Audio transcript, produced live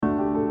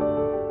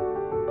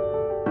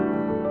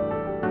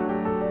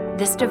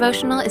This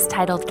devotional is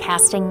titled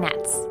Casting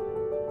Nets.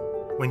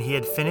 When he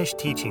had finished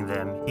teaching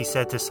them, he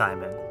said to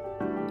Simon,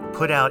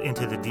 "Put out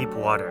into the deep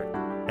water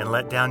and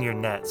let down your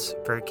nets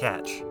for a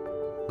catch."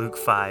 Luke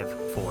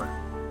 5:4.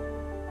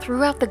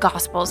 Throughout the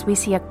Gospels, we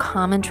see a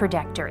common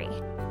trajectory.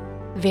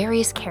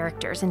 Various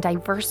characters in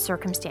diverse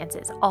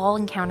circumstances all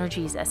encounter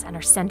Jesus and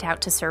are sent out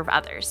to serve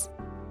others.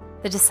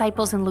 The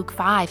disciples in Luke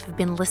 5 have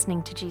been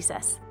listening to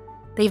Jesus.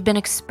 They've been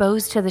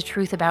exposed to the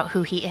truth about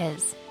who he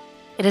is.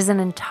 It is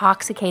an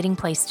intoxicating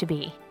place to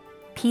be.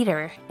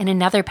 Peter, in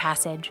another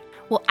passage,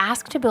 will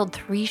ask to build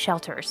 3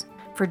 shelters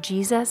for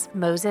Jesus,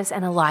 Moses,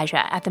 and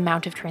Elijah at the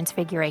Mount of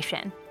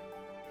Transfiguration.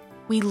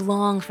 We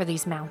long for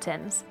these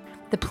mountains,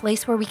 the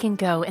place where we can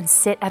go and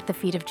sit at the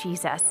feet of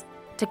Jesus,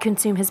 to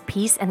consume his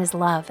peace and his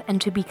love, and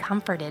to be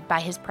comforted by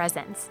his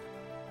presence.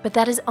 But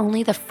that is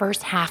only the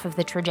first half of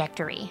the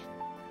trajectory.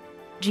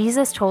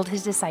 Jesus told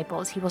his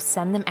disciples he will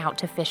send them out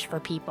to fish for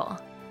people.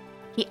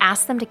 He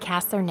asked them to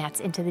cast their nets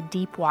into the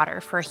deep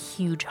water for a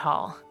huge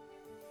haul.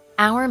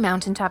 Our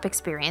mountaintop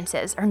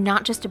experiences are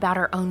not just about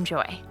our own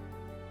joy.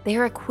 They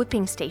are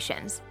equipping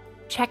stations,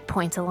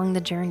 checkpoints along the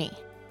journey.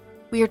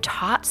 We are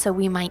taught so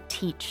we might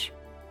teach.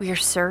 We are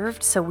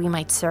served so we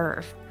might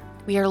serve.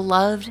 We are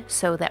loved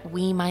so that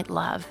we might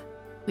love.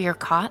 We are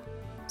caught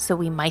so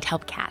we might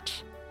help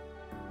catch.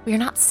 We are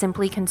not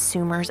simply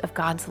consumers of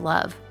God's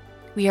love.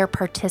 We are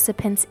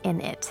participants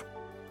in it.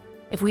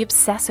 If we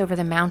obsess over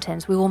the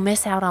mountains, we will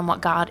miss out on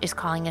what God is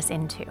calling us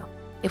into.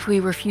 If we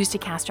refuse to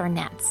cast our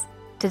nets,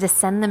 to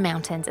descend the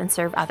mountains and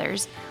serve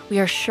others, we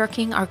are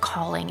shirking our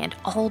calling and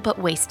all but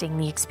wasting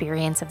the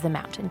experience of the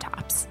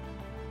mountaintops.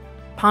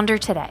 Ponder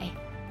today.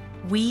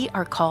 We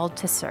are called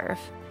to serve.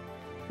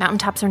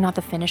 Mountaintops are not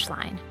the finish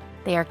line.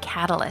 They are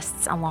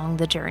catalysts along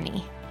the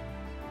journey.